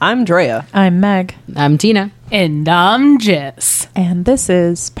I'm Drea. I'm Meg. I'm Tina. And I'm Jess. And this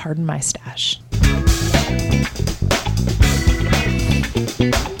is Pardon My Stash.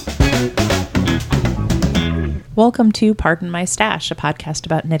 Welcome to Pardon My Stash, a podcast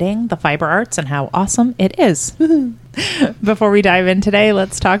about knitting, the fiber arts, and how awesome it is. Before we dive in today,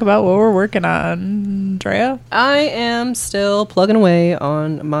 let's talk about what we're working on. Drea? I am still plugging away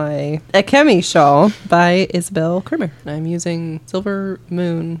on my Akemi shawl by Isabel Krimmer. I'm using Silver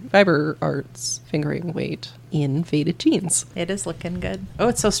Moon Fiber Arts fingering weight in faded jeans. It is looking good. Oh,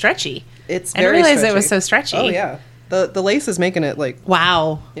 it's so stretchy. It's I didn't very realize stretchy. it was so stretchy. Oh, yeah. The lace is making it like,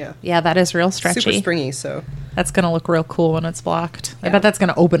 Wow. yeah, Yeah, that is real stretchy. super stringy, so. That's going to look real cool when it's blocked. I Yeah. bet that's going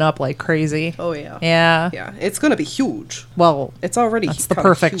to open up like crazy. Oh, yeah. Yeah. Yeah, it's going to be huge. Well, It's already that's the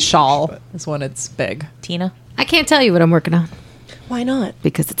probably perfect huge, shawl but- is when it's big. Tina? I can't tell you what I'm working on Why not?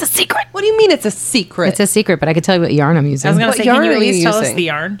 because it's a secret. What do you mean it's a secret? It's a secret, but I can tell you what yarn I'm using. I was going What to say, can yarn you are at you least tell us using? the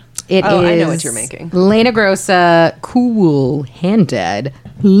yarn? It Oh, I know is what you're making. Lena Grossa Cool Hand-Dyed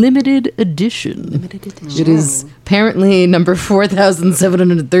Limited Edition. It is apparently number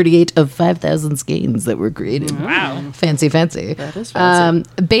 4,738 of 5,000 skeins that were created. Wow. Fancy. That is fancy.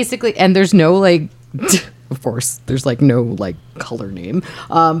 Basically, and there's no like, of course, there's like no like color name.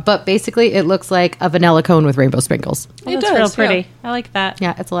 But basically, it looks like a vanilla cone with rainbow sprinkles. Well, It that's does, real pretty. yeah. I like that.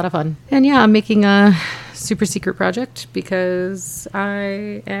 Yeah, it's a lot of fun. And yeah, I'm making a super secret project because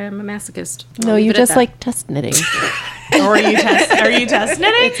I am a masochist. No, I'll leave you it at just that. like test knitting. Or are you test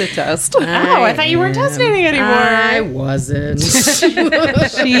knitting? It's a test. Oh, I thought you weren't test knitting anymore. I wasn't.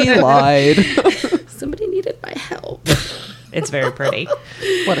 She lied. Somebody needed my help. It's very pretty.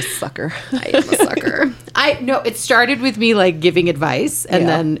 What a sucker. I am a sucker. It started with me like giving advice and Yeah.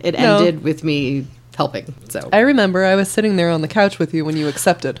 then it No. ended with me helping. So I remember I was sitting there on the couch with you when you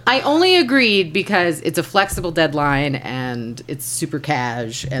accepted. I only agreed because it's a flexible deadline and it's super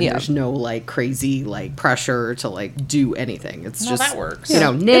cash and Yeah. there's no like crazy like pressure to like do anything. It's No, just that works. You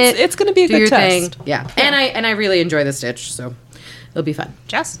know, Yeah. knit. It's gonna be a do good your test. thing. Yeah. And I really enjoy the stitch, so it'll be fun.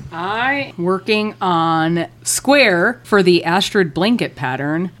 Jess? I'm working on Square for the Astrid Blanket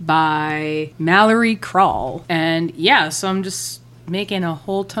pattern by Mallory Crawl. And yeah, so I'm just making a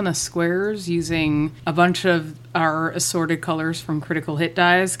whole ton of squares using a bunch of our assorted colors from Critical Hit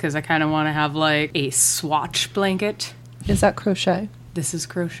Dyes because I kind of want to have like a swatch blanket. Is that crochet? This is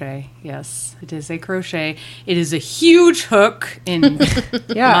crochet. Yes, it is a crochet. It is a huge hook in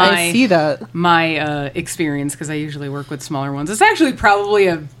Yeah, I see that. my experience because I usually work with smaller ones. It's actually probably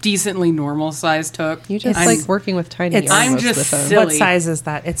a decently normal sized hook. You just I'm- like working with tiny It's- yarn I'm most of just the time. silly. What size is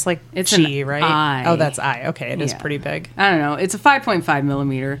that? It's like It's G, an right? I. Oh, that's I. Okay, it is Yeah. pretty big. I don't know. It's a 5.5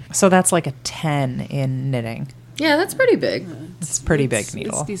 millimeter. So that's like a 10 in knitting. Yeah, that's pretty big. It's pretty big It's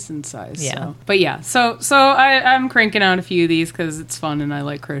needle. decent size. Yeah. So. But yeah, so I'm cranking out a few of these because it's fun and I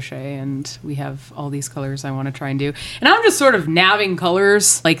like crochet and we have all these colors I want to try and do. And I'm just sort of nabbing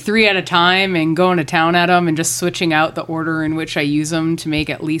colors like 3 at a time and going to town at them and just switching out the order in which I use them to make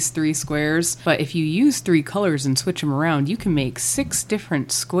at least 3 squares. But if you use 3 colors and switch them around, you can make 6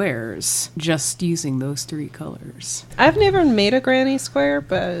 different squares just using those 3 colors. I've never made a granny square,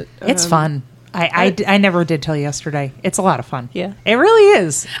 but It's fun. I never did till yesterday. It's a lot of fun. Yeah. It really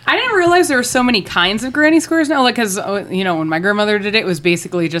is. I didn't realize there were so many kinds of granny squares now. Like, because when my grandmother did it was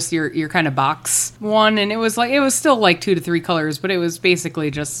basically just your kind of box one, and it was still like 2 to 3 colors, but it was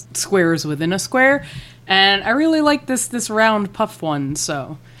basically just squares within a square. And I really like this round puff one.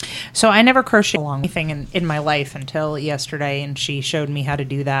 So I never crocheted along anything in my life until yesterday, and she showed me how to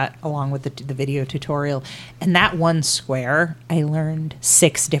do that along with the video tutorial. And that one square, I learned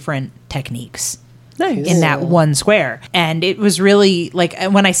 6 different techniques nice. in that one square. And it was really like,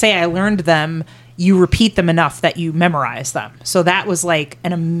 when I say I learned them, you repeat them enough that you memorize them. So that was like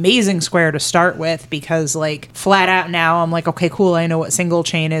an amazing square to start with because like flat out now I'm like, okay, cool. I know what single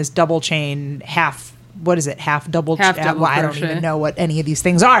chain is, double chain, half. What is it? Half double Half double I don't crochet. even know what any of these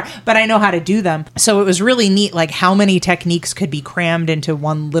things are, but I know how to do them. So it was really neat, like how many techniques could be crammed into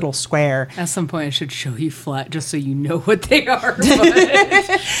one little square. at some point I should show you flat just so you know what they are. But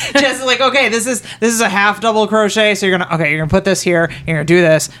Just like, okay, this is a half double crochet, so you're gonna put this here, you're gonna do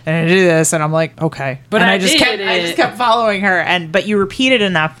this, and do this, and I'm like, okay. But and I just did it. kept following her, but you repeat it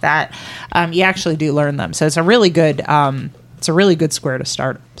enough that you actually do learn them. So it's a really good square to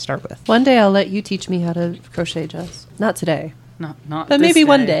start with. One day I'll let you teach me how to crochet, Jess. Not today, not but this maybe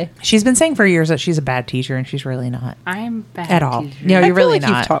one day. She's been saying for years that she's a bad teacher, and she's really not I'm bad at all. teacher. No, I you're feel really like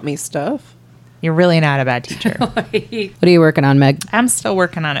not. you've taught me stuff. You're really not a bad teacher. What are you working on, Meg? I'm still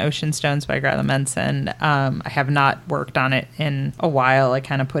working on Ocean Stones by Greta Menson. I have not worked on it in a while. I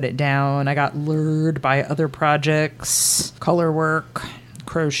kind of put it down. I got lured by other projects, color work,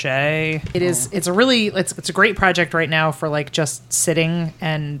 crochet. It's a great project right now for like just sitting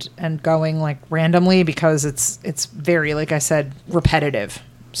and going like randomly, because it's very, like I said, repetitive.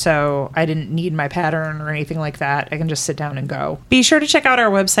 So I didn't need my pattern or anything like that. I can just sit down and go. Be sure to check out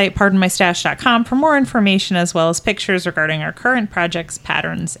our website, pardonmystash.com, for more information as well as pictures regarding our current projects,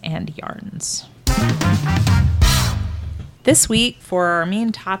 patterns, and yarns. This week, for our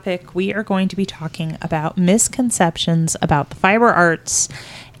main topic, we are going to be talking about misconceptions about the fiber arts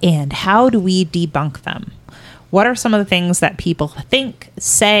and how do we debunk them. What are some of the things that people think,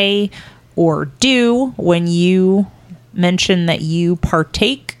 say, or do when you mention that you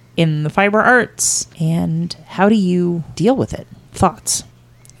partake in the fiber arts, and how do you deal with it? Thoughts?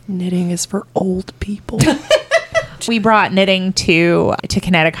 Knitting is for old people. We brought knitting to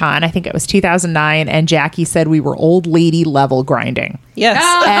Kineticon, I think it was 2009, and Jackie said we were old lady level grinding. Yes.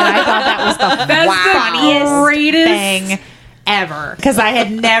 And I thought that was the funniest greatest thing ever, because I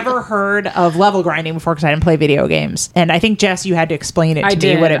had never heard of level grinding before, because I didn't play video games. And I think, Jess, you had to explain it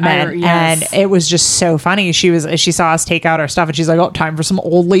to me what it meant. Yes. And it was just so funny. She saw us take out our stuff, and she's like, oh, time for some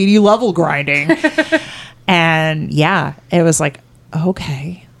old lady level grinding. And yeah, it was like,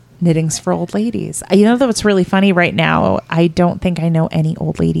 okay, knitting's for old ladies. You know what's really funny right now? I don't think I know any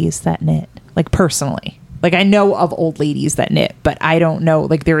old ladies that knit, like personally. Like, I know of old ladies that knit, but I don't know,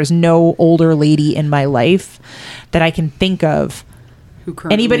 like, there is no older lady in my life that I can think of, Who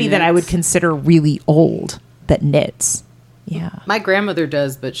currently anybody that I would knits. consider really old that knits. Yeah. My grandmother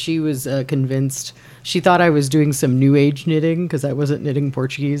does, but she was convinced. She thought I was doing some new age knitting because I wasn't knitting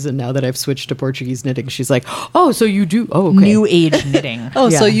Portuguese, and now that I've switched to Portuguese knitting, she's like, "Oh, so you do? Oh, okay." New age knitting. Oh,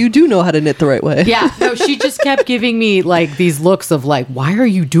 so Yeah. you do know how to knit the right way. Yeah, no, she just kept giving me like these looks of like, why are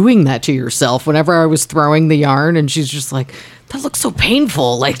you doing that to yourself? Whenever I was throwing the yarn, and she's just like, that looks so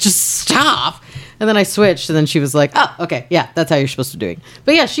painful. Like, just stop. And then I switched, and then she was like, oh, okay, yeah, that's how you're supposed to do it.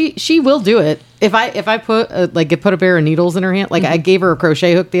 But yeah, she will do it. If I put a pair of needles in her hand, like I gave her a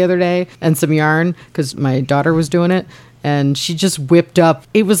crochet hook the other day and some yarn because my daughter was doing it, and she just whipped up.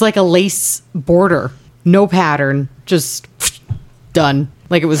 It was like a lace border, no pattern, just done.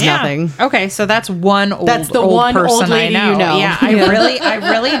 Like it was nothing. Okay, so that's one old. That's the old one person old lady I know. you know. Yeah, I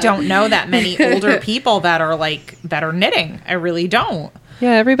really don't know that many older people that are knitting. I really don't.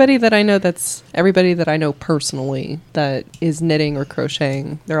 Yeah, everybody that I know personally that is knitting or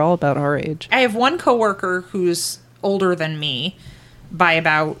crocheting, they're all about our age. I have one coworker who's older than me by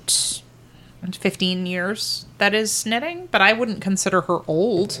about 15 years that is knitting, but I wouldn't consider her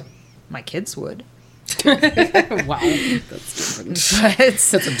old. My kids would. Wow, that's different.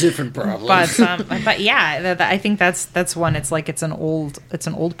 That's a different problem. But yeah, I think that's one. It's like it's an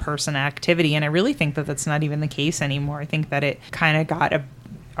old person activity, and I really think that that's not even the case anymore. I think that it kind of got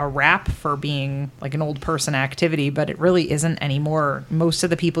a rap for being like an old person activity, but it really isn't anymore. Most of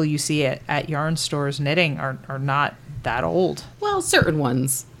the people you see at yarn stores knitting are not that old. Well, certain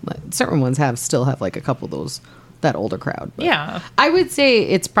ones still have like a couple of those. That older crowd. But Yeah. I would say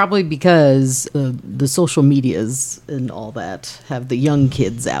it's probably because the social medias and all that have the young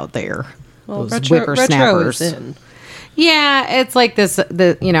kids out there. Well, those retro whippersnappers. is in. Yeah, it's like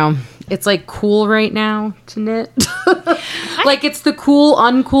it's like cool right now to knit. Like it's the cool,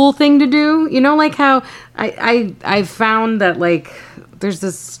 uncool thing to do. You know, like how I found that like there's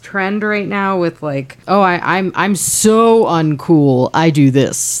this trend right now with like, oh, I'm so uncool. I do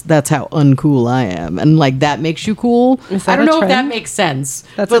this. That's how uncool I am, and like that makes you cool. Is that I don't a know if that trend? makes sense.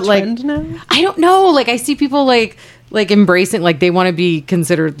 That's but a like, trend now? I don't know. Like I see people like embracing, like they want to be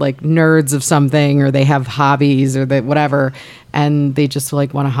considered like nerds of something, or they have hobbies or they whatever, and they just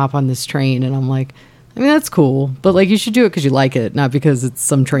like want to hop on this train. And I'm like, I mean, that's cool, but like you should do it because you like it, not because it's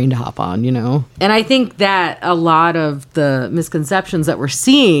some train to hop on, you know? And I think that a lot of the misconceptions that we're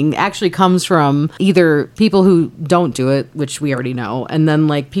seeing actually comes from either people who don't do it, which we already know, and then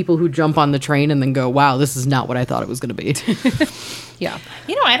like people who jump on the train and then go, wow, this is not what I thought it was going to be. Yeah.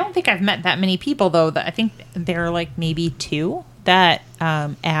 You know, I don't think I've met that many people, though. That I think there are like maybe two that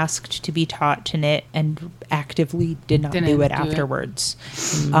asked to be taught to knit and actively did not Didn't do it do it. afterwards.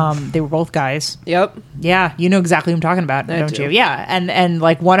 They were both guys. Yep. Yeah, you know exactly what I'm talking about, don't do. you? Yeah, and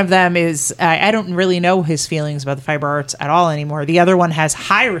like one of them is I don't really know his feelings about the fiber arts at all anymore. The other one has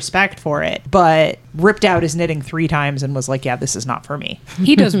high respect for it, but ripped out his knitting 3 times and was like, yeah, this is not for me.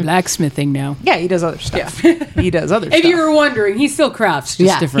 He does blacksmithing now. Yeah, he does other stuff. He does other stuff. If you were wondering, he still crafts, just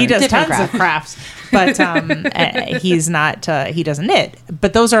Yeah, different. He does Different tons of crafts, but he's not. He doesn't knit.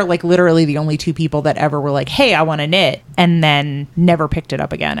 but those are like literally the only two people that ever were like, hey, I want to knit, and then never picked it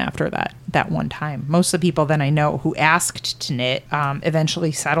up again after that one time. Most of the people that I know who asked to knit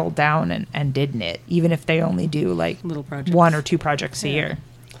eventually settled down and did knit, even if they only do like Little projects. 1 or 2 projects a year.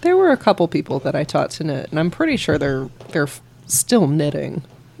 There were a couple people that I taught to knit, and I'm pretty sure they're still knitting,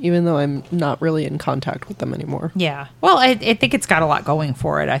 even though I'm not really in contact with them anymore. Yeah. Well, I think it's got a lot going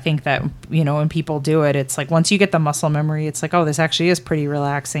for it. I think that, when people do it, it's like once you get the muscle memory, it's like, oh, this actually is pretty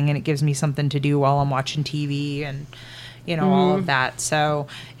relaxing, and it gives me something to do while I'm watching TV and, all of that. So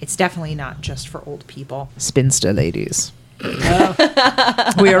it's definitely not just for old people. Spinster ladies.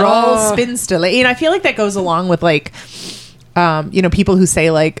 We are all spinster ladies. And I feel like that goes along with like, people who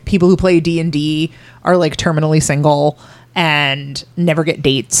say like people who play D&D are like terminally single and never get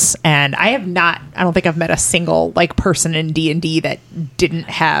dates. And I don't think I've met a single like person in D&D that didn't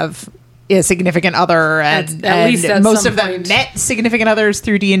have a significant other, and At least at most some of them point. met significant others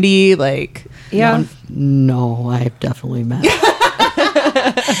through D&D. Like, Yeah. No, I've definitely met.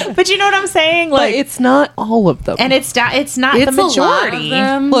 but you know what I'm saying? But Like, it's not all of them. and it's not It's the a lot of majority.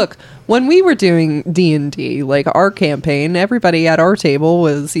 them. Look, when we were doing D&D, like our campaign, everybody at our table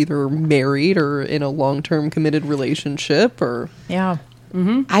was either married or in a long-term committed relationship or... Yeah.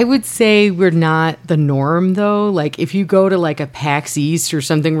 I would say we're not the norm, though. Like, if you go to like a PAX East or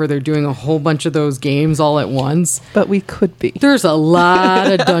something where they're doing a whole bunch of those games all at once, But we could be. there's a lot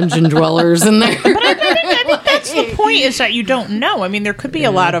of dungeon dwellers in there. I think that's the point, is that you don't know. I mean, there could be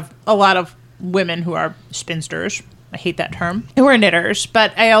a lot of women who are spinsters. I hate that term. Who are knitters,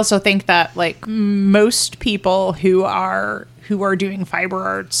 but I also think that like most people who are doing fiber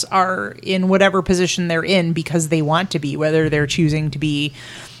arts are in whatever position they're in because they want to be, whether they're choosing to be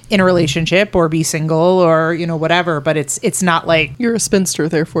in a relationship or be single or whatever. But it's not like You're a spinster,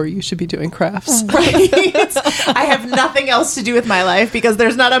 therefore you should be doing crafts. right. I have nothing else to do with my life because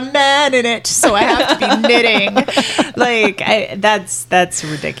there's not a man in it, so I have to be knitting. Like that's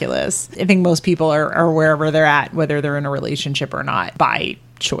ridiculous. I think most people are wherever they're at, whether they're in a relationship or not, by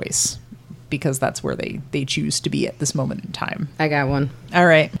choice, because that's where they choose to be at this moment in time. I got one. All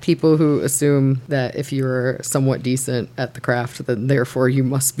right. People who assume that if you're somewhat decent at the craft, then therefore you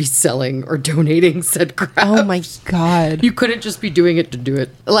must be selling or donating said craft. Oh my God. You couldn't just be doing it to do it.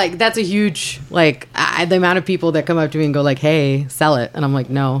 Like, that's a huge, like, the amount of people that come up to me and go like, hey, sell it. And I'm like,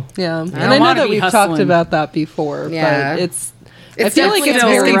 no. Yeah. And don't I know wanna that be we've talked hustling. about that before, Yeah. but it's It's I feel like it's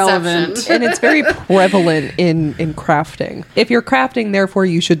definitely very a relevant. misconception. and it's very prevalent in crafting. If you're crafting, therefore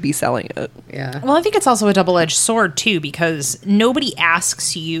you should be selling it. Yeah. Well, I think it's also a double-edged sword too, because nobody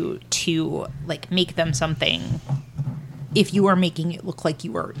asks you to like make them something if you are making it look like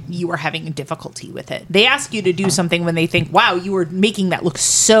you are having difficulty with it. They ask you to do something when they think, wow, you were making that look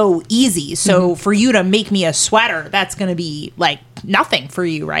so easy. So for you to make me a sweater, that's going to be like nothing for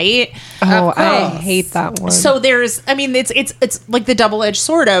you, right? Oh, I course. hate that one. So it's like the double-edged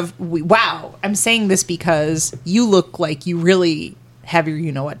sword of, wow, I'm saying this because you look like you really have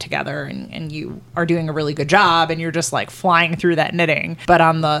your what together and you are doing a really good job and you're just like flying through that knitting. But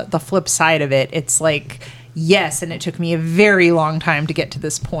on the flip side of it, it's like, yes, and it took me a very long time to get to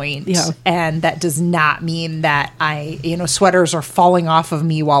this point. Yeah. And that does not mean that sweaters are falling off of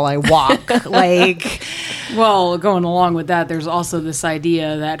me while I walk. Like, Well, going along with that, there's also this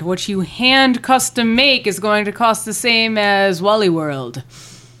idea that what you hand custom make is going to cost the same as Wally World.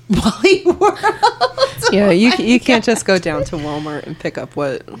 Wally World. yeah, you can't just go down to Walmart and pick up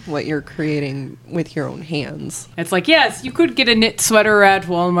what you're creating with your own hands. It's like, yes, you could get a knit sweater at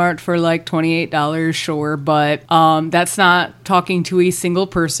Walmart for like $28, sure, but that's not talking to a single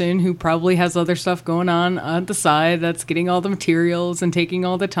person who probably has other stuff going on the side that's getting all the materials and taking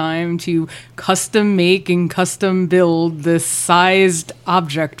all the time to custom make and custom build this sized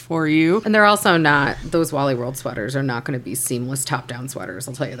object for you. And they're also not, those Wally World sweaters are not going to be seamless top-down sweaters.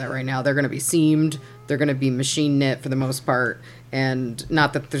 I'll tell you that right now. They're going to be seamed. They're going to be machine knit for the most part. And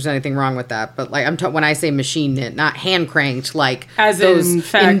not that there's anything wrong with that, but like when I say machine knit, not hand cranked, like As those in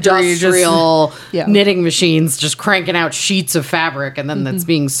factory, industrial Yeah. knitting machines just cranking out sheets of fabric and then that's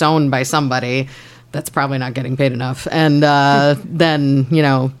being sewn by somebody that's probably not getting paid enough. And then,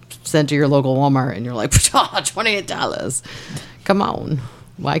 sent to your local Walmart and you're like, $28. Come on.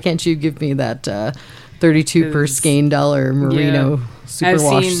 Why can't you give me that 32 per skein dollar merino I've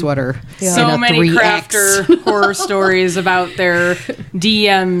superwash seen sweater? So in a many 3X. crafter horror stories about their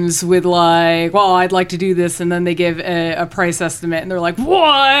DMs with like, well, I'd like to do this, and then they give a price estimate, and they're like,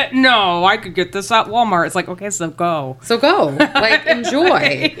 what? No, I could get this at Walmart. It's like, okay, so go. So go. Like,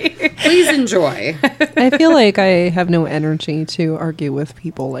 enjoy. Please enjoy. I feel like I have no energy to argue with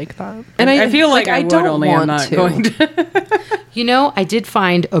people like that. And I feel like I would, don't only I'm want not to. going to. You know, I did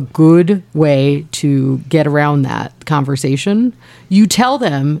find a good way to get around that conversation. You tell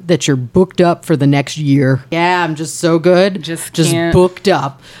them that you're booked up for the next year. Yeah, I'm just so good. Just can't. booked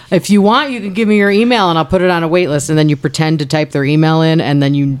up. If you want, you can give me your email and I'll put it on a wait list, and then you pretend to type their email in and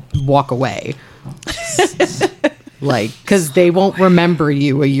then you walk away. Like, because they won't remember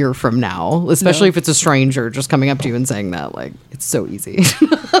you a year from now, especially if it's a stranger just coming up to you and saying that. Like, it's so easy.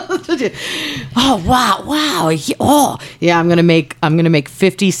 Oh wow! Oh yeah, I'm gonna make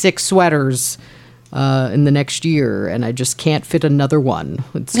 56 sweaters in the next year, and I just can't fit another one.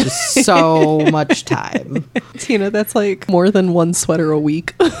 It's just so much time. Tina, that's like more than one sweater a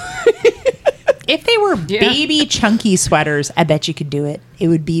week. If they were baby chunky sweaters, I bet you could do it. It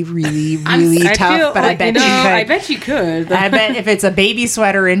would be really, really I tough, feel but like, I bet you could. I bet you could. I bet if it's a baby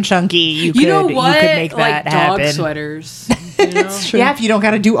sweater and chunky, you could. You know what? You could make like that dog happen. sweaters. You know? Yeah, if you don't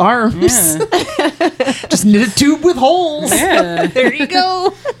got to do arms, just knit a tube with holes. Yeah. There you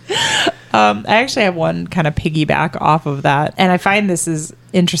go. I actually have one kind of piggyback off of that, and I find this is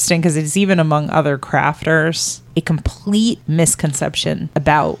interesting because it's even among other crafters a complete misconception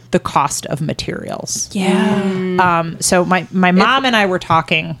about the cost of materials. Yeah. So my mom and I were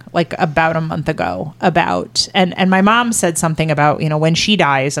talking like about a month ago about, and my mom said something about, you know, when she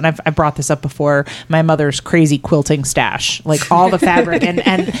dies, and I brought this up before, my mother's crazy quilting stash, like all the fabric,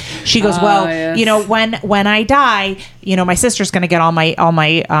 and she goes, well, yes. you know, when I die, you know, my sister's going to get all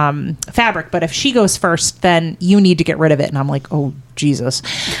my fabric, but if she goes first, then you need to get rid of it. And I'm like, oh, Jesus.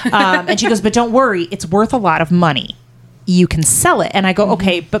 And she goes, but don't worry, it's worth a lot of money. You can sell it. And I go,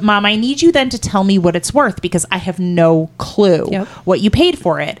 okay, but Mom, I need you then to tell me what it's worth, because I have no clue what you paid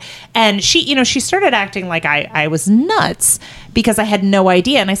for it. And she, you know, she started acting like I was nuts because I had no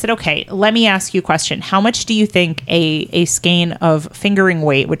idea. And I said, okay, let me ask you a question. How much do you think a skein of fingering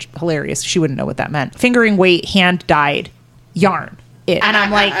weight, which hilarious, she wouldn't know what that meant, fingering weight hand dyed yarn? And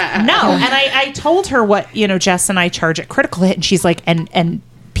I'm like, no. And I told her what, you know, Jess and I charge at Critical Hit, and she's like, and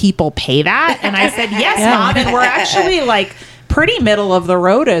people pay that? And I said, yes, Mom. And we're actually like pretty middle of the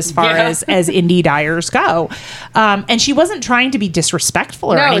road as far as indie dyers go. And she wasn't trying to be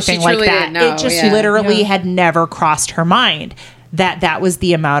disrespectful or anything like that. It just literally had never crossed her mind that was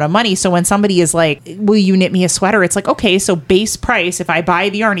the amount of money. So when somebody is like, will you knit me a sweater? It's like, okay, so base price, if I buy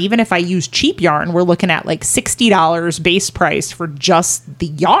the yarn, even if I use cheap yarn, we're looking at like $60 base price for just the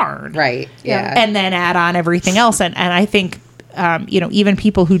yarn. Right. Yeah. And then add on everything else. And I think, you know, even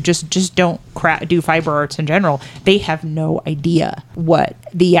people who just don't do fiber arts in general, they have no idea what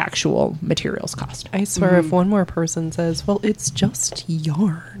the actual materials cost. I swear, if one more person says, well, it's just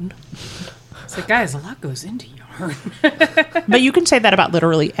yarn. It's like, guys, a lot goes into yarn. But you can say that about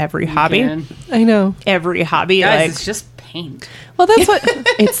literally every hobby. can. I know. Every hobby. Guys, like, it's just paint. Well, that's what.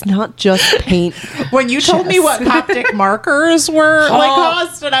 It's not just paint. when you told me what Coptic markers were like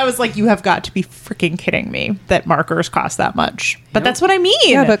cost, and I was like, you have got to be freaking kidding me that markers cost that much. But that's what I mean.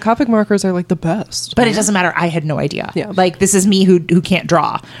 Yeah, but Copic markers are like the best. But it doesn't matter. I had no idea. Yeah. Like, this is me who can't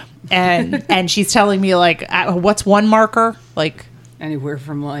draw. And she's telling me like, what's one marker? Like, Anywhere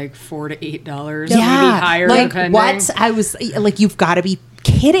from like $4 to $8. yeah, Maybe higher, like depending. what? I was like, you've got to be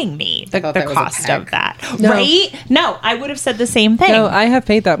kidding me. The thought that was a cost peg. of that, No. right? No, I would have said the same thing. No, I have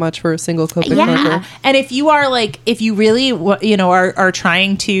paid that much for a single Copic Yeah, marker. and if you are like, if you really, you know, are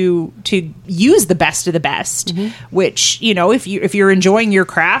trying to use the best of the best, which, you know, if you're enjoying your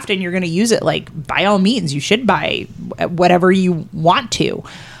craft and you're going to use it, like, by all means, you should buy whatever you want to.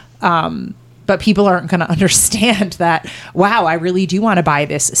 But people aren't going to understand that, wow, I really do want to buy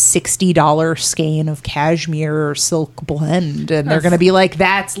this $60 skein of cashmere silk blend. And they're going to be like,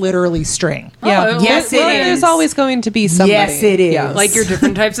 that's literally string. Yeah. Yes, Well, it is. There's always going to be somebody. Yes, it is. Yeah. like your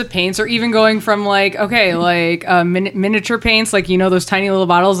different types of paints, or even going from like, okay, like miniature paints, like, you know, those tiny little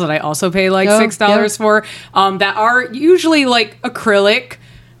bottles that I also pay like Oh, $6 yeah. for, that are usually like acrylic.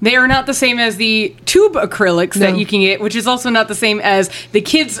 They are not the same as the tube acrylics that No. you can get, which is also not the same as the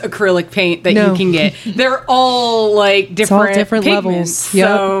kids' acrylic paint that No. you can get. They're all like different, different pigments. levels. Yep.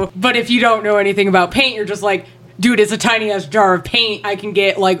 So, but if you don't know anything about paint, you're just like, dude, it's a tiny ass jar of paint. I can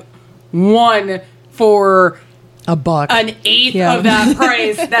get like one for $1. an eighth Yeah. of that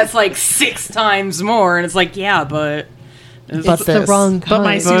price. That's like 6 times more. And it's like, yeah, but It's the wrong kind. But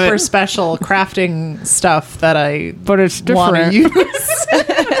my super special crafting stuff that I it's want to different. use.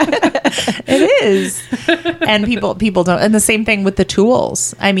 It is. And people don't. And the same thing with the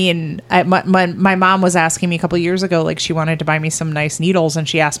tools. I mean, my mom was asking me a couple of years ago, like, she wanted to buy me some nice needles, and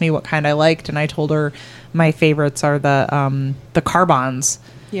she asked me what kind I liked, and I told her my favorites are the Carbons.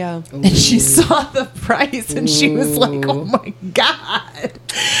 Yeah. And she saw the price and she was like, oh my God.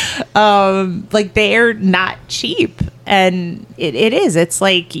 Like, they're not cheap. And it is. It's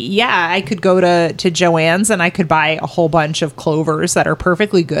like, yeah, I could go to Joann's and I could buy a whole bunch of clovers that are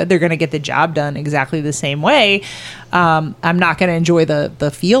perfectly good. They're going to get the job done exactly the same way. I'm not going to enjoy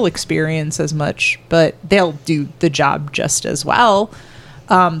the feel experience as much, but they'll do the job just as well.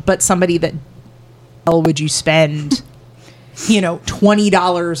 But somebody that, would you spend,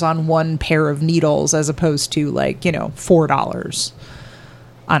 $20 on one pair of needles as opposed to like, $4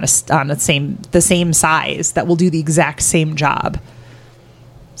 on the same size that will do the exact same job.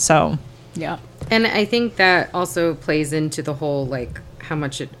 So, Yeah. And I think that also plays into the whole like how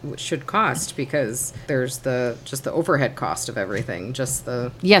much it should cost, because there's the overhead cost of everything.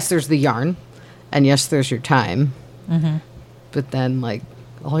 Yes, there's the yarn, and yes, there's your time, but then like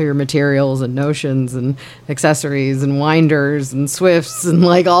all your materials and notions and accessories and winders and swifts and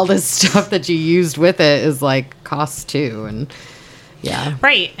like all this stuff that you used with it is like cost too. And yeah.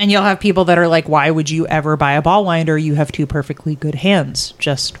 right. And you'll have people that are like, why would you ever buy a ball winder? You have two perfectly good hands.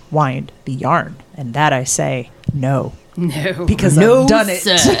 Just wind the yarn. And that I say, no. No. Because I've done it.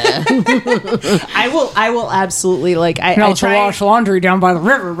 I will absolutely like, I can also wash laundry down by the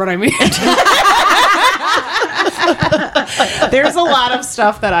river, but I mean... There's a lot of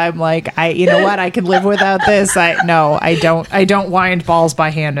stuff that I'm like, I can live without this. I don't wind balls by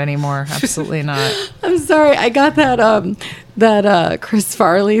hand anymore. Absolutely not. I'm sorry. I got that Chris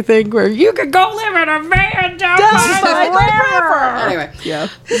Farley thing where you could go live in a van down by the river. Anyway.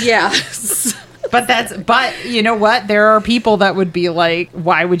 Yeah. But you know what? There are people that would be like,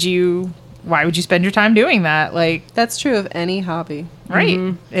 why would you spend your time doing that? Like, That's true of any hobby.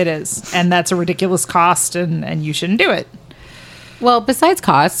 right. It is. And that's a ridiculous cost and you shouldn't do it. Well, besides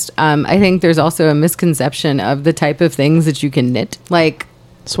cost, I think there's also a misconception of the type of things that you can knit. Like,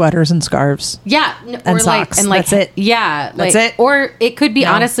 Sweaters and scarves. yeah, And socks. That's it. Yeah, That's like, it? or it could be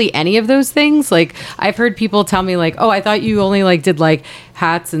No. honestly any of those things. Like, I've heard people tell me like, "Oh, I thought you only like did like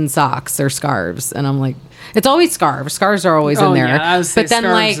hats and socks or scarves," and I'm like, "It's always scarves. Scarves are always in Oh, there." yeah, I would say but then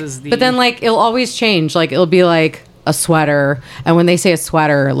scarves is the- but then like it'll always change. Like it'll be like a sweater, and when they say a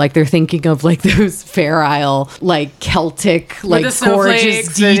sweater, like they're thinking of like those Fair Isle, like Celtic, like the gorgeous,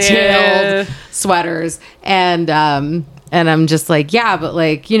 snowflakes and- detailed yeah. sweaters, and I'm just like, yeah, but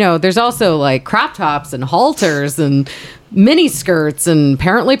like, there's also like crop tops and halters and mini skirts and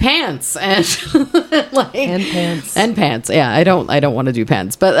apparently pants and like and pants. Yeah, I don't want to do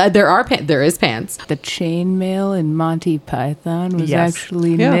pants, but there is pants. The chainmail in Monty Python was Yes.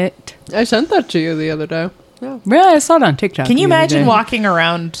 actually Yeah. knit. I sent that to you the other day. Yeah, I saw it on TikTok. Can you the other imagine day. walking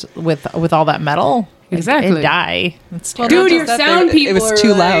around with all that metal? Exactly. And die. It's Well, terrible. Dude, not your just that, sound it people was are too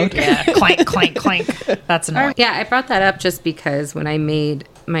like- loud. Yeah, clank, clank, clank. That's annoying. Yeah, I brought that up just because when I made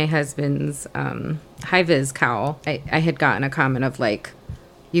my husband's high vis cowl, I had gotten a comment of like,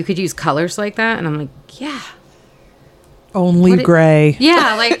 you could use colors like that, and I'm like, yeah. Only What it- gray.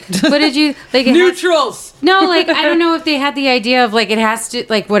 Yeah, like, what did you like? It has- Neutrals. no, like, I don't know if they had the idea of like it has to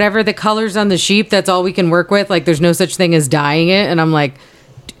like whatever the colors on the sheep. That's all we can work with. Like, there's no such thing as dyeing it. And I'm like,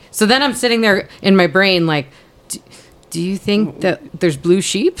 so then I'm sitting there in my brain like, do you think that there's blue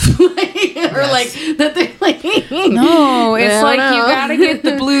sheep, or like that they're like? No, it's I like don't you know. gotta get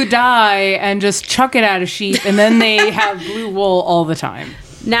the blue dye and just chuck it at a sheep, and then they have blue wool all the time.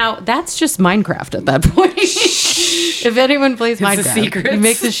 Now that's just Minecraft at that point. If anyone plays It's the Minecraft, secrets. you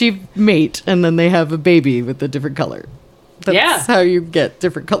make the sheep mate, and then they have a baby with a different color. That's Yeah. how you get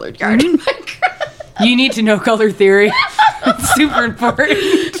different colored yarn in Minecraft. You need to know color theory. It's super important.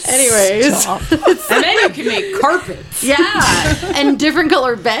 Anyways, And then you can make carpets. yeah, and different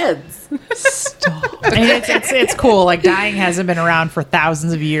colored beds. I mean, it's cool. Like, dyeing hasn't been around for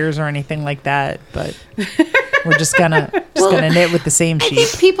thousands of years or anything like that, but we're just gonna knit with the same I sheep.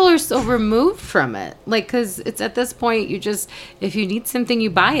 think people are so removed from it. Like, because it's at this point, if you need something, you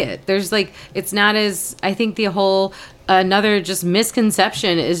buy it. There's like, it's not as, I think the whole, another just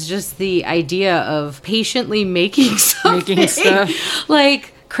misconception is just the idea of patiently making something. Making stuff.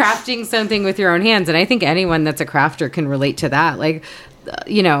 Like, crafting something with your own hands. And I think anyone that's a crafter can relate to that. Like,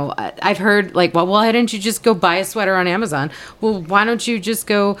 I've heard like, well, why didn't you just go buy a sweater on Amazon? Well, why don't you just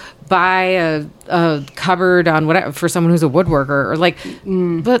go buy a cupboard on whatever for someone who's a woodworker, or like,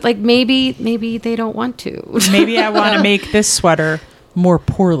 but like maybe they don't want to. Maybe I want to make this sweater more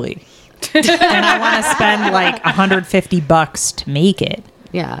poorly, and I want to spend like $150 to make it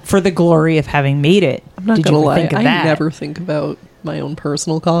Yeah. for the glory of having made it. I'm not Did gonna you ever lie, think of I that? never think about my own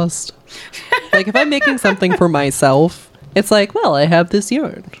personal cost. Like, if I'm making something for myself, it's like, well, I have this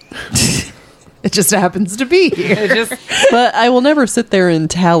yarn. It just happens to be here. But I will never sit there and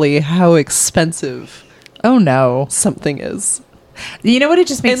tally how expensive Oh no! something is. You know what it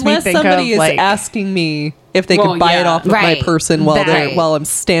just makes me Unless think somebody of? is Like, asking me if they Well, could buy it yeah. off of Right. my person while Right. while I'm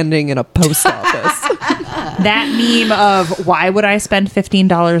standing in a post office. That meme of why would I spend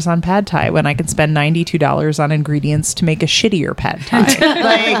 $15 on pad thai when I can spend $92 on ingredients to make a shittier pad thai?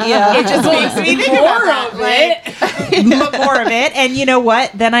 It just makes me think about that. More of it. And you know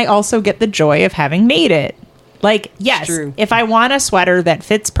what? Then I also get the joy of having made it. Like, yes, true. if I want a sweater that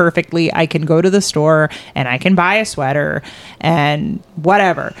fits perfectly, I can go to the store and I can buy a sweater and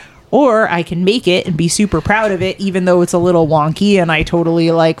whatever. Or I can make it and be super proud of it, even though it's a little wonky and I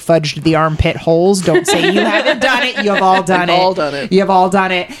totally like fudged the armpit holes. Don't say you haven't done it. You have all done it. all done it. You have all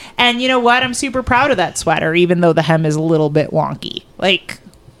done it. And you know what? I'm super proud of that sweater, even though the hem is a little bit wonky. Like,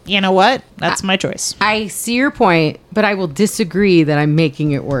 you know what? That's my choice. I see your point, but I will disagree that I'm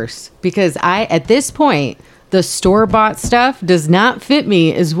making it worse because at this point, the store-bought stuff does not fit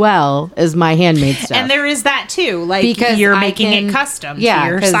me as well as my handmade stuff. And there is that too. Like, Because you're I making can- it custom to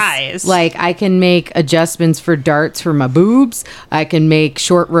your 'cause, size. Like I can make adjustments for darts for my boobs. I can make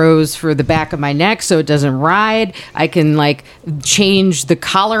short rows for the back of my neck so it doesn't ride. I can like change the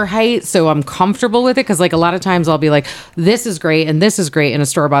collar height so I'm comfortable with it. Cause like a lot of times I'll be like, this is great and this is great in a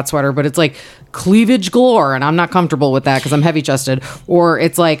store-bought sweater, but it's like cleavage galore and I'm not comfortable with that because I'm heavy chested. Or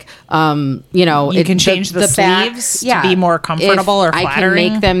it's like, you know, You can change the sleeves to be more comfortable or I can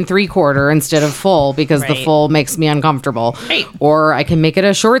flattering. make them 3/4 instead of full because the Right. full makes me uncomfortable. Right. Or I can make it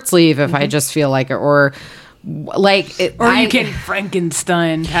a short sleeve if I just feel like it. Or like, Or you can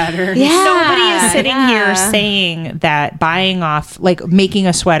Frankenstein pattern. Yeah. Nobody is sitting yeah. here saying that buying off, like making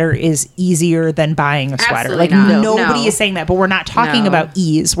a sweater is easier than buying a sweater. Absolutely Like not. nobody No. is saying that, but we're not talking No. about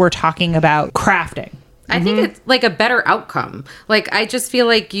ease. We're talking about crafting. I think it's like a better outcome. Like I just feel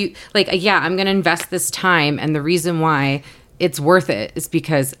like I'm going to invest this time, and the reason why it's worth it is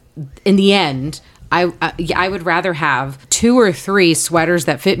because in the end, I would rather have 2 or 3 sweaters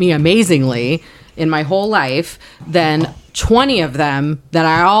that fit me amazingly in my whole life than 20 of them that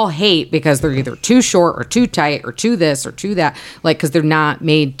I all hate because they're either too short or too tight or too this or too that, like because they're not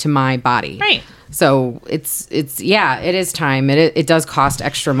made to my body. Right. So it's yeah, it is time. It does cost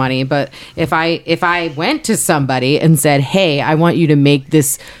extra money, but if I went to somebody and said, "Hey, I want you to make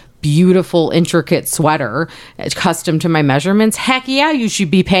this beautiful intricate sweater custom to my measurements," heck yeah, you should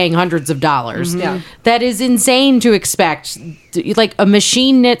be paying hundreds of dollars. Yeah. That is insane to expect. Like a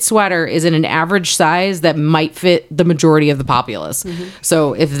machine knit sweater is in an average size that might fit the majority of the populace.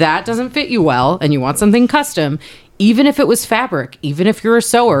 So if that doesn't fit you well and you want something custom, even if it was fabric, even if you're a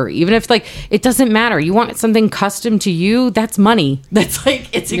sewer, even if like it doesn't matter, you want something custom to you, that's money. That's like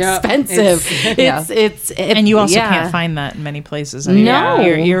it's Yeah, expensive. And you also yeah. can't find that in many places. No.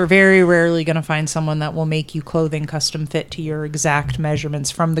 You're very rarely going to find someone that will make you clothing custom fit to your exact measurements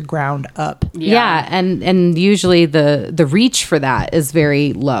from the ground up. Yeah, and usually the reach for that is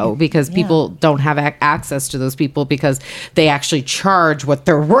very low because people don't have access to those people because they actually charge what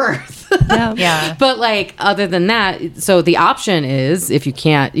they're worth. Yeah. But like other than that, so the option is if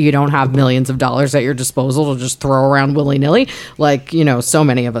you don't have millions of dollars at your disposal to just throw around willy-nilly like so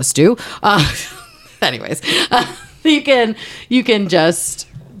many of us do. Anyways, you can just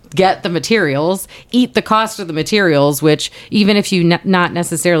get the materials, eat the cost of the materials, which even if you not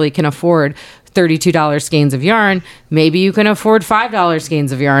necessarily can afford $32 skeins of yarn, maybe you can afford $5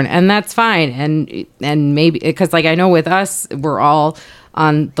 skeins of yarn, and that's fine. And maybe because like I know with us, we're all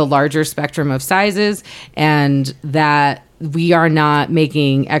on the larger spectrum of sizes, and that we are not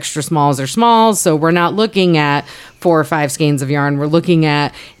making extra smalls or smalls, so we're not looking at 4 or 5 skeins of yarn. We're looking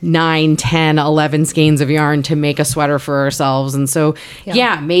at 9, 10, 11 skeins of yarn to make a sweater for ourselves. And so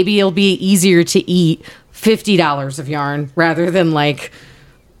yeah, maybe it'll be easier to eat $50 of yarn rather than like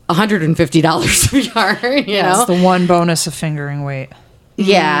 $150 of yarn, you know? That's the one bonus of fingering weight.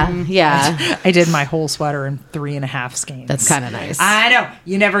 Yeah. I did my whole sweater in 3.5 skeins. That's kind of nice. I know.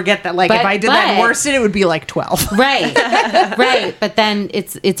 You never get that. Like But- if I did that but- worsted, it would be like 12. Right. Right. But then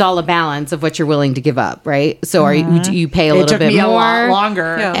it's all a balance of what you're willing to give up, right? So are you pay a It little took bit me more. a lot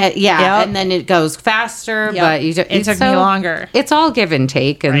longer. Yeah, Yep. and then it goes faster, Yep. but It took me longer. It's all give and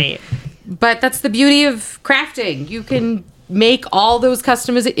take, and Right. but that's the beauty of crafting. You can make all those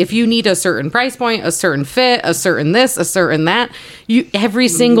customizations. If you need a certain price point, a certain fit, a certain this, a certain that, every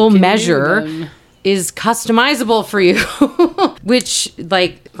single can do measure them. is customizable for you. Which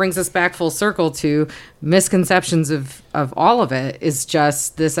like brings us back full circle to misconceptions of all of it is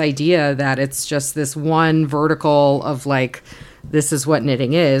just this idea that it's just this one vertical of like this is what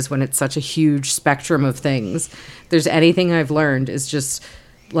knitting is when it's such a huge spectrum of things. If there's anything I've learned is just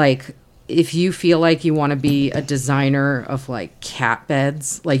like if you feel like you want to be a designer of like cat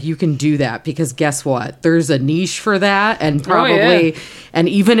beds, like you can do that, because guess what? There's a niche for that, and probably, and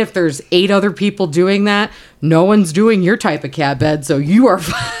even if there's 8 other people doing that, no one's doing your type of cat bed, so you are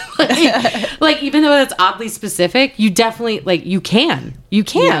like even though that's oddly specific, you definitely like you can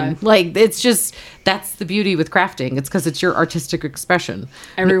like it's just that's the beauty with crafting. It's because it's your artistic expression.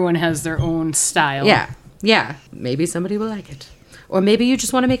 Everyone has their own style. Yeah. Maybe somebody will like it. Or maybe you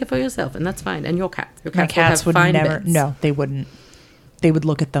just want to make it for yourself, and that's fine. And your My cats cats will would have fine never. beds. No, they wouldn't. They would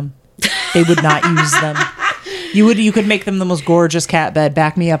look at them. They would not use them. You could make them the most gorgeous cat bed.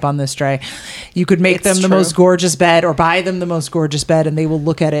 Back me up on this, Dre. You could make them the most gorgeous bed, or buy them the most gorgeous bed, and they will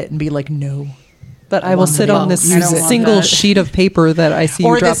look at it and be like, no. But I will sit on this I don't want single that. sheet of paper that I see you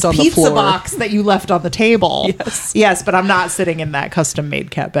Or dropped this on the pizza floor. box that you left on the table. Yes, but I'm not sitting in that custom made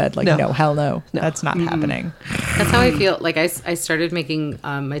cat bed. Like, No. no, hell no. That's not happening. That's how I feel. Like I started making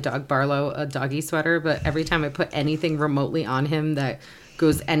my dog Barlow a doggy sweater, but every time I put anything remotely on him that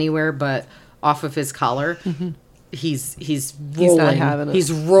goes anywhere but off of his collar, he's rolling. not having it.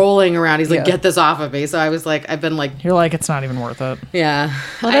 He's rolling around. He's like, Yeah. get this off of me. So I was like, I've been like, You're like, it's not even worth it. yeah.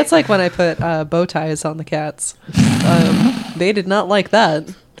 Well, that's like when I put bow ties on the cats. They did not like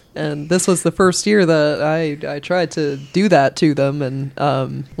that. And this was the first year that I tried to do that to them.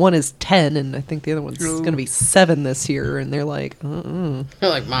 And one is 10, and I think the other one's going to be 7 this year. And they're like, You're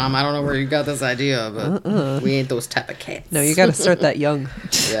like, Mom, I don't know where you got this idea, but we ain't those type of cats. no, you got to start that young.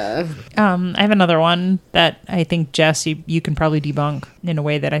 Yeah. I have another one that I think, Jess, you can probably debunk in a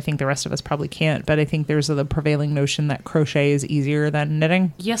way that I think the rest of us probably can't. But I think there's the prevailing notion that crochet is easier than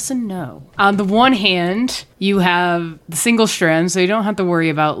knitting. Yes and no. On the one hand, you have the single strand, so you don't have to worry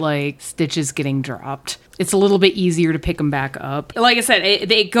about like stitches getting dropped. It's a little bit easier to pick them back up. Like I said,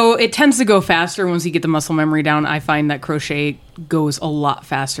 it tends to go faster once you get the muscle memory down. I find that crochet goes a lot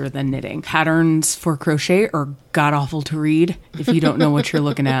faster than knitting. Patterns for crochet are god awful to read if you don't know what you're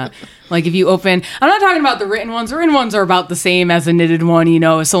looking at. Like if you open, I'm not talking about the written ones. The written ones are about the same as a knitted one, you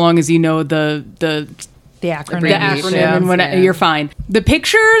know, so long as you know the The acronym. the acronym and whatever, you're fine. The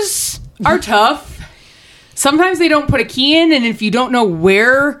pictures are tough. Sometimes they don't put a key in, and if you don't know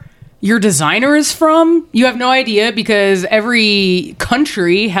where your designer is from, you have no idea, because every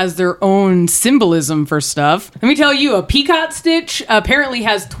country has their own symbolism for stuff. Let me tell you, a peacock stitch apparently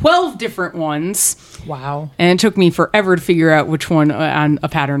has 12 different ones. Wow. And it took me forever to figure out which one on a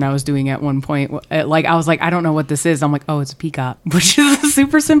pattern I was doing at one point. Like, I was like, I don't know what this is. I'm like, oh, it's a peacock, which is a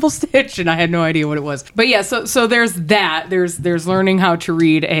super simple stitch. And I had no idea what it was. But yeah, so there's that. There's learning how to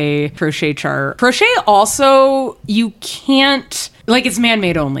read a crochet chart. Crochet also, you can't, like, it's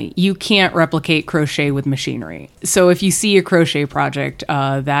man-made only. You can't replicate crochet with machinery. So if you see a crochet project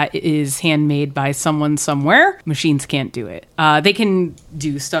that is handmade by someone somewhere, machines can't do it. They can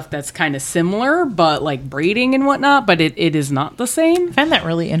do stuff that's kind of similar, but like braiding and whatnot, but it is not the same. I find that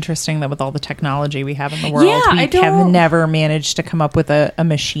really interesting that with all the technology we have in the world, Yeah, we I don't- have never managed to come up with a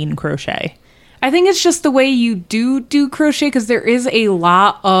machine crochet. I think it's just the way you do crochet, because there is a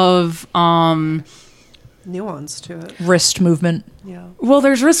lot of Nuance to it. Wrist movement. Yeah. well,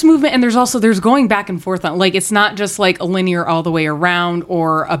 there's wrist movement, and there's going back and forth on, like, it's not just like a linear all the way around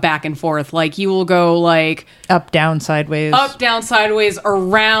or a back and forth. Like, you will go like Up, down, sideways. up, down, sideways,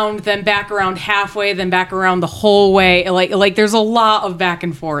 around, then back around halfway, then back around the whole way. Like there's a lot of back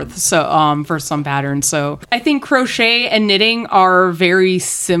and forth. So for some patterns. So I think crochet and knitting are very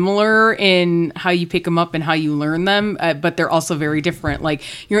similar in how you pick them up and how you learn them, but they're also very different. Like,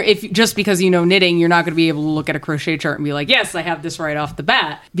 just because you know knitting, you're not going to be able to look at a crochet chart and be like, yes, I have this right off the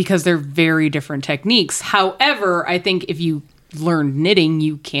bat, because they're very different techniques. However, I think if you learn knitting,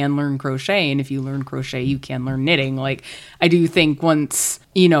 you can learn crochet, and if you learn crochet, you can learn knitting. Like, I do think once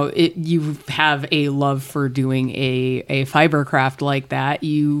you have a love for doing a fiber craft like that,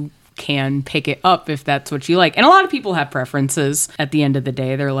 you can pick it up if that's what you like. And a lot of people have preferences. At the end of the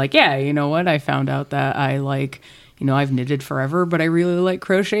day, they're like, yeah, you know what, I found out that I like, I've knitted forever, but I really like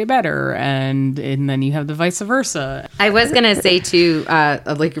crochet better. And then you have the vice versa. I was going to say, too,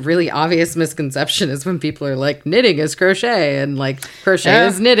 a really obvious misconception is when people are like, knitting is crochet, and like crochet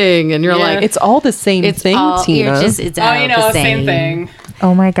is knitting. And you're like, It's all the same thing, Tina. it's all the same thing.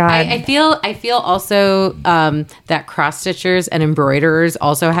 Oh my God. I feel also that cross stitchers and embroiderers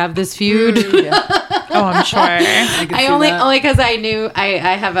also have this feud. Oh, I'm sure. I only because I knew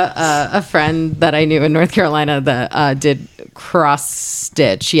I have a friend that I knew in North Carolina that did cross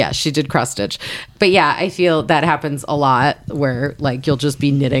stitch. Yeah, she did cross stitch, But yeah, I feel that happens a lot where like you'll just be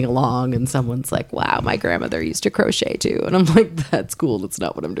knitting along and someone's like, wow, my grandmother used to crochet too. And I'm like, that's cool. That's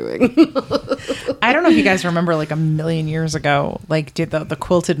not what I'm doing. I don't know if you guys remember like a million years ago, like did the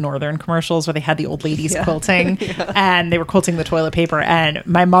Quilted Northern commercials where they had the old ladies quilting and they were quilting the toilet paper, and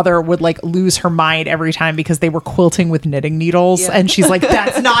my mother would like lose her mind every time because they were quilting with knitting needles, and she's like,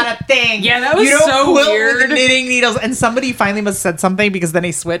 that's not a thing. Yeah, that was you don't so quilt weird. with knitting needles. And somebody finally must have said something because then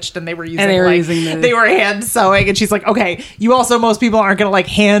they switched and they were using they were hand sewing, and she's like, okay, you also, most people aren't gonna like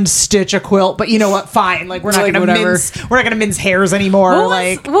hand stitch a quilt, but you know what, fine, like we're not Like, gonna whatever. mince hairs anymore.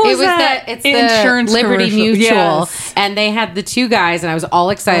 What was that? It's Insurance the Liberty commercial. Mutual, Yes. and they had the two guys, and I was all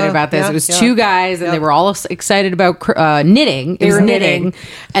excited about this. yeah, It was yeah. two guys, and they were all excited about knitting. It was were knitting, knitting.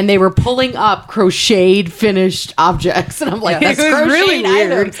 and they were pulling up crocheted finished objects, and I'm like, Yeah. that's It was crocheted really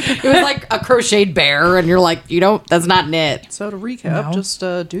weird. items. It was like a crocheted bear, and you're like, that's not knit. So to recap, just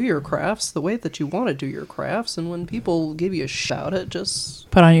do your crafts the way that you want to do your crafts, and when people give you a shout it, just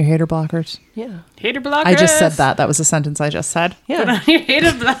Put on your hater blockers. yeah, Hater blockers. I just said that. That was a sentence I just said. yeah.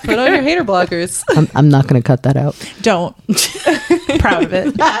 Hater blockers. Put on your hater blockers. I'm not going to cut that out. Don't. Proud of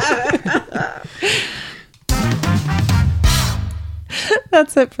it.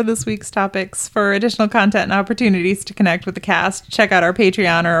 That's it for this week's topics. For additional content and opportunities to connect with the cast, check out our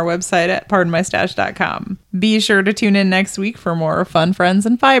Patreon or our website at pardonmystash.com. Be sure to tune in next week for more fun, friends,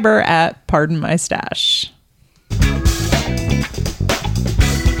 and fiber at Pardon My Stash.